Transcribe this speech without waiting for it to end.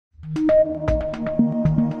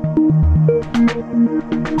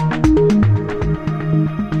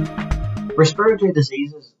Respiratory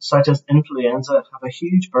diseases such as influenza have a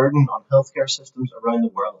huge burden on healthcare systems around the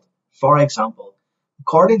world. For example,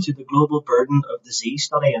 according to the Global Burden of Disease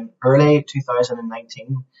study in early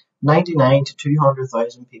 2019, 99 to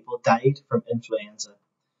 200,000 people died from influenza.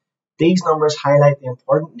 These numbers highlight the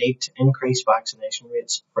important need to increase vaccination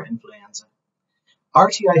rates for influenza.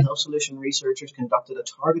 RTI Health Solutions researchers conducted a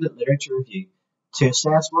targeted literature review to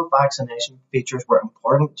assess what vaccination features were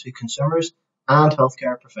important to consumers and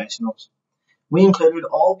healthcare professionals. We included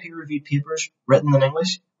all peer-reviewed papers written in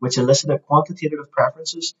English, which elicited quantitative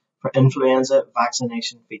preferences for influenza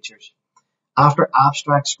vaccination features. After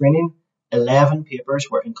abstract screening, 11 papers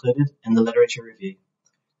were included in the literature review.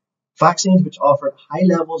 Vaccines which offered high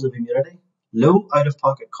levels of immunity, low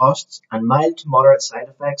out-of-pocket costs, and mild to moderate side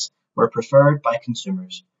effects were preferred by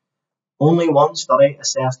consumers. Only one study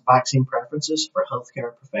assessed vaccine preferences for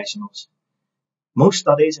healthcare professionals. Most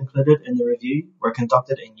studies included in the review were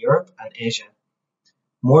conducted in Europe and Asia.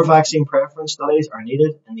 More vaccine preference studies are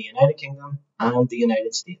needed in the United Kingdom and the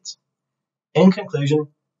United States. In conclusion,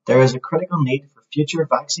 there is a critical need for future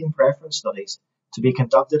vaccine preference studies to be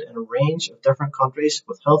conducted in a range of different countries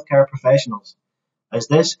with healthcare professionals, as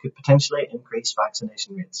this could potentially increase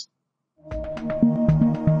vaccination rates.